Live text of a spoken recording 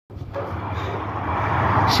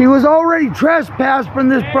She was already trespassed from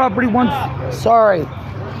this property once. Sorry.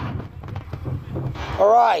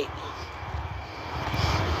 All right.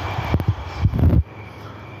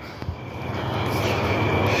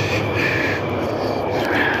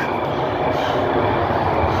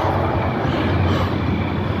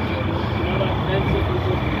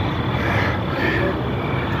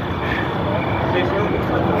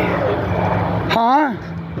 Huh?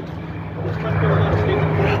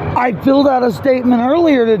 I filled out a statement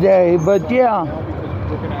earlier today, but yeah.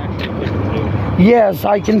 Yes,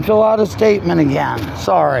 I can fill out a statement again.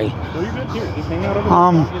 Sorry.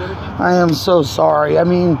 I am so sorry. I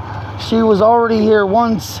mean, she was already here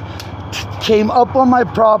once, came up on my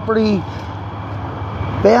property,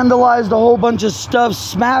 vandalized a whole bunch of stuff,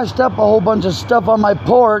 smashed up a whole bunch of stuff on my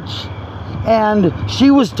porch, and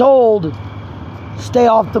she was told, stay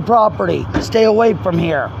off the property, stay away from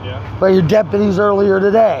here. Yeah. By your deputies earlier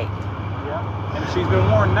today. Yeah, and she's been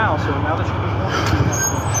warned now, so now that she's been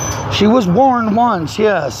warned. She was warned once,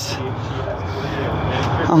 yes.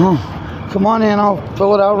 Come on in, I'll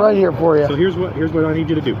fill it out right here for you. So here's what I need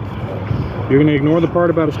you to do. You're going to ignore the part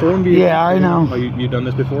about a stolen vehicle. Yeah, I know. Oh, you done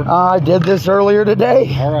this before? I did this earlier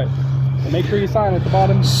today. All right. And make sure you sign at the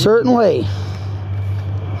bottom. Certainly.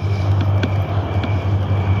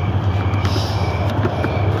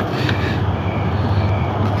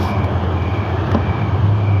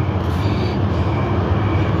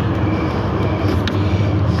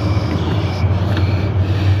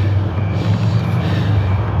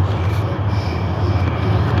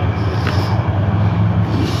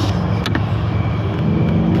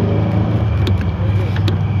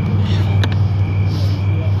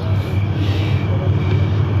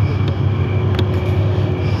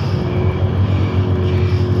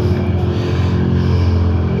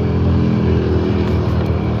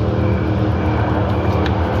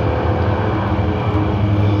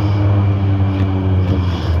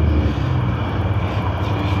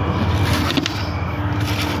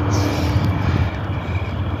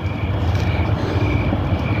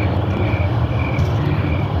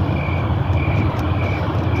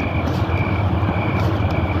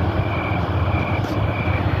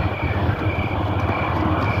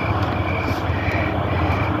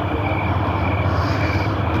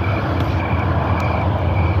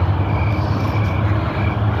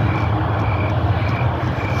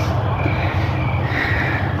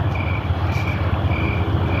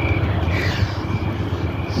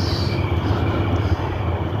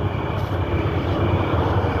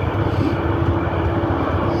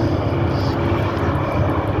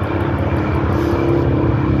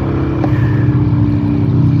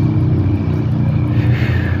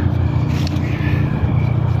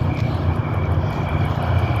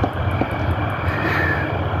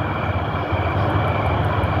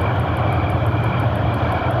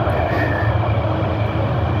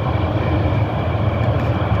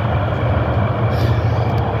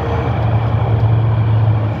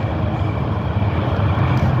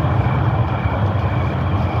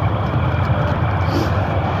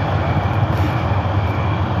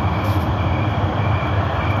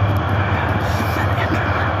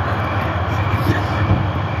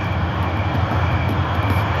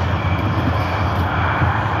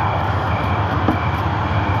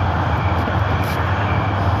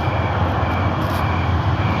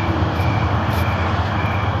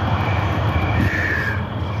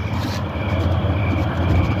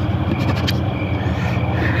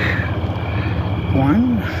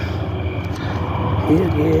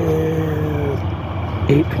 It is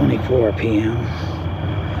 8:24 p.m.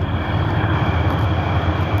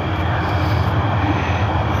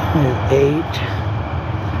 It's 8.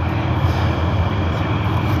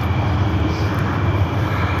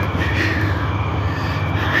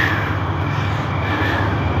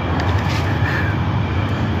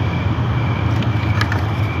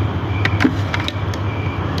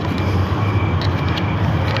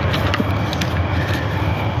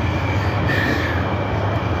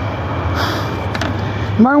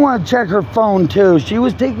 You might want to check her phone too. She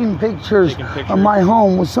was taking pictures of my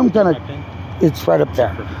home with some kind of, it's right up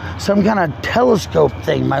there, some kind of telescope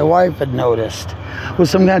thing my wife had noticed. With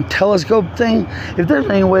some kind of telescope thing. If there's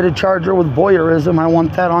any way to charge her with voyeurism, I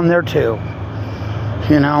want that on there too.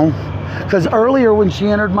 You know? Because earlier when she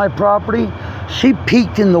entered my property, she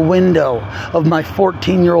peeked in the window of my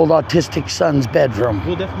 14-year-old autistic son's bedroom.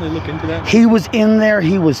 We'll definitely look into that. He was in there.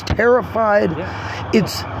 He was terrified. Yeah.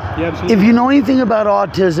 It's, if you know anything about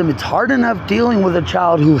autism, it's hard enough dealing with a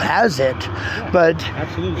child who has it. Yeah, but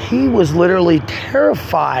he was literally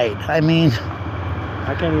terrified. I mean,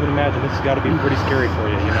 I can't even imagine. This has got to be pretty scary for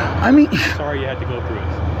you, you know? I mean, I'm sorry you had to go through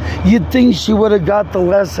it. You'd think she would have got the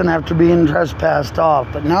lesson after being trespassed off,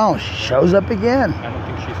 but no, she shows up again. I don't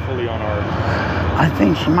think she's fully on our... I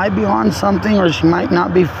think she might be on something, or she might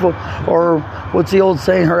not be full. Or what's the old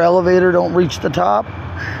saying? Her elevator don't reach the top.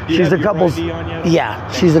 She's a couple.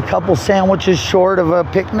 Yeah, she's a couple sandwiches short of a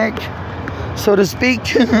picnic, so to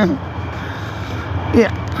speak.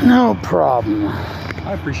 Yeah, no problem.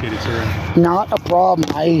 I appreciate it, sir. Not a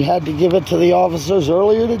problem. I had to give it to the officers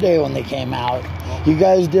earlier today when they came out. You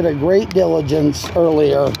guys did a great diligence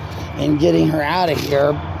earlier in getting her out of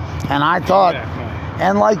here, and I thought,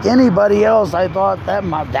 and like anybody else, I thought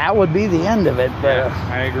that would be the end of it. But yeah,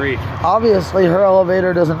 I agree. Obviously, her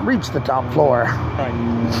elevator doesn't reach the top floor. Right.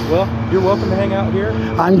 Well, you're welcome to hang out here.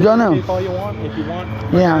 I'm gonna. If all you want, if you want,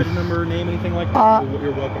 yeah. Badge number, name, anything like that,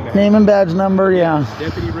 you're welcome to. Name and badge number, yeah.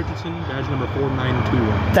 Deputy Richardson, badge number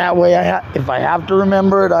 4921. That way, if I have to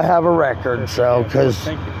remember it, I have a record. Perfect. So, because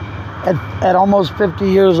at almost 50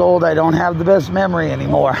 years old, I don't have the best memory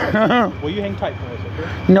anymore. Well, you hang tight for us,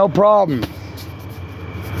 okay? No problem.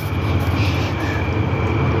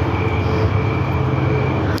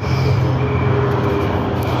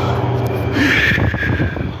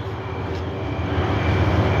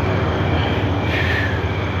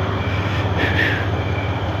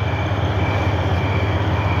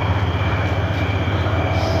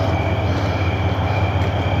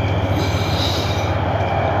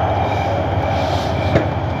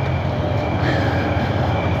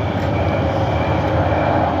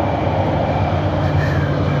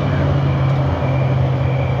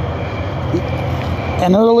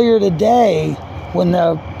 And earlier today, when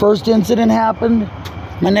the first incident happened,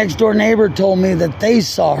 my next door neighbor told me that they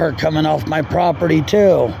saw her coming off my property too.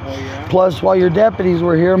 Oh, yeah? Plus, while your deputies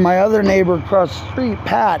were here, my other neighbor across the street,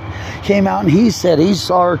 Pat, came out and he said he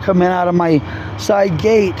saw her coming out of my side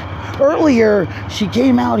gate. Earlier, she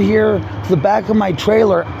came out here to the back of my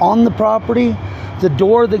trailer on the property. The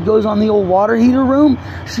door that goes on the old water heater room,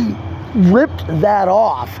 she ripped that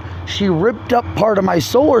off. She ripped up part of my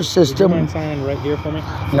solar system. Would you mind signing right here for me?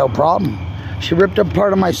 No problem. She ripped up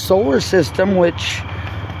part of my solar system, which,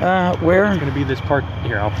 where? It's going to be this part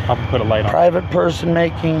here. I'll put a light on. Private person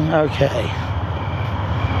making, okay.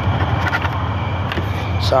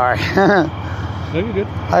 Sorry. No, you're good.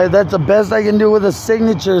 That's the best I can do with a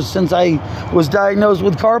signature since I was diagnosed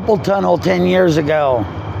with carpal tunnel 10 years ago.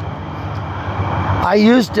 I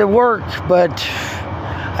used to work, but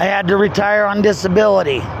I had to retire on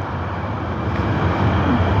disability.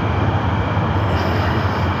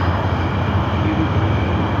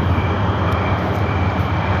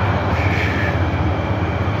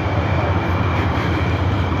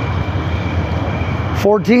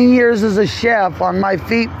 "14 years as a chef, on my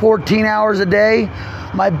feet 14 hours a day.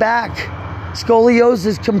 My back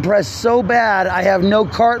scoliosis compressed so bad I have no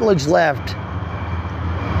cartilage left.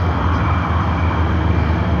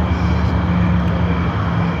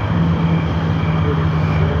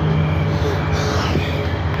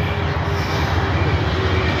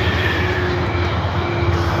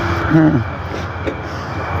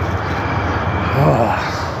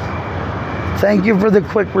 Thank you for the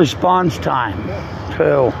quick response time,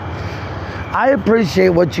 too. I appreciate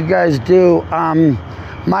what you guys do.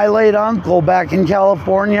 My late uncle back in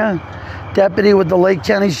California, deputy with the Lake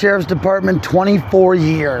County Sheriff's Department, 24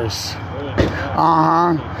 years.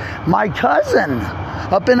 My cousin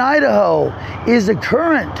up in Idaho is a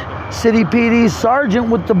current city PD sergeant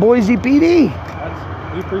with the Boise PD.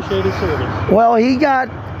 We appreciate his service. Well, he got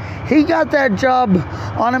that job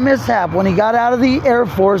on a mishap. When he got out of the Air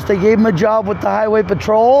Force, they gave him a job with the Highway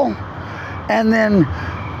Patrol, and then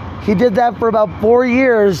he did that for about 4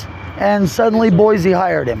 years, and suddenly Boise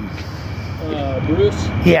hired him. Bruce?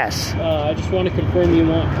 Yes. I just want to confirm you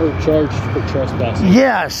want her charged for trespassing.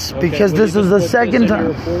 Yes, okay, because this is the second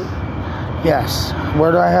time. Yes.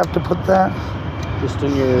 Where do I have to put that? Just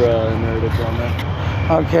in your narrative on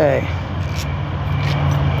that. Okay.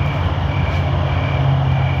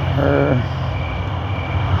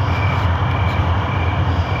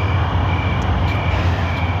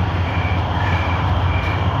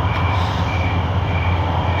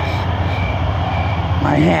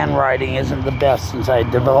 My handwriting isn't the best since I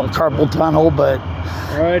developed carpal tunnel, but...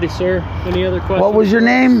 Alrighty, sir. Any other questions? What was your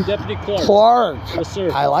name? Deputy Clark. Clark. Yes,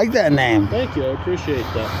 sir. I like that name. Thank you. I appreciate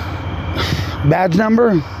that. Badge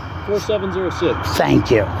number? 4706.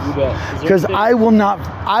 Thank you. You bet. Because I will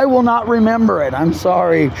not remember it. I'm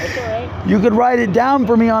sorry. That's all right. You could write it down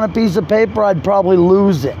for me on a piece of paper. I'd probably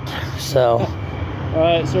lose it. So... All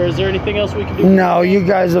right, sir. Is there anything else we can do? No, you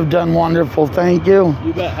guys have done wonderful. Thank you.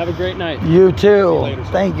 You bet. Have a great night. You too. Later,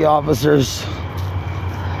 thank you, officers.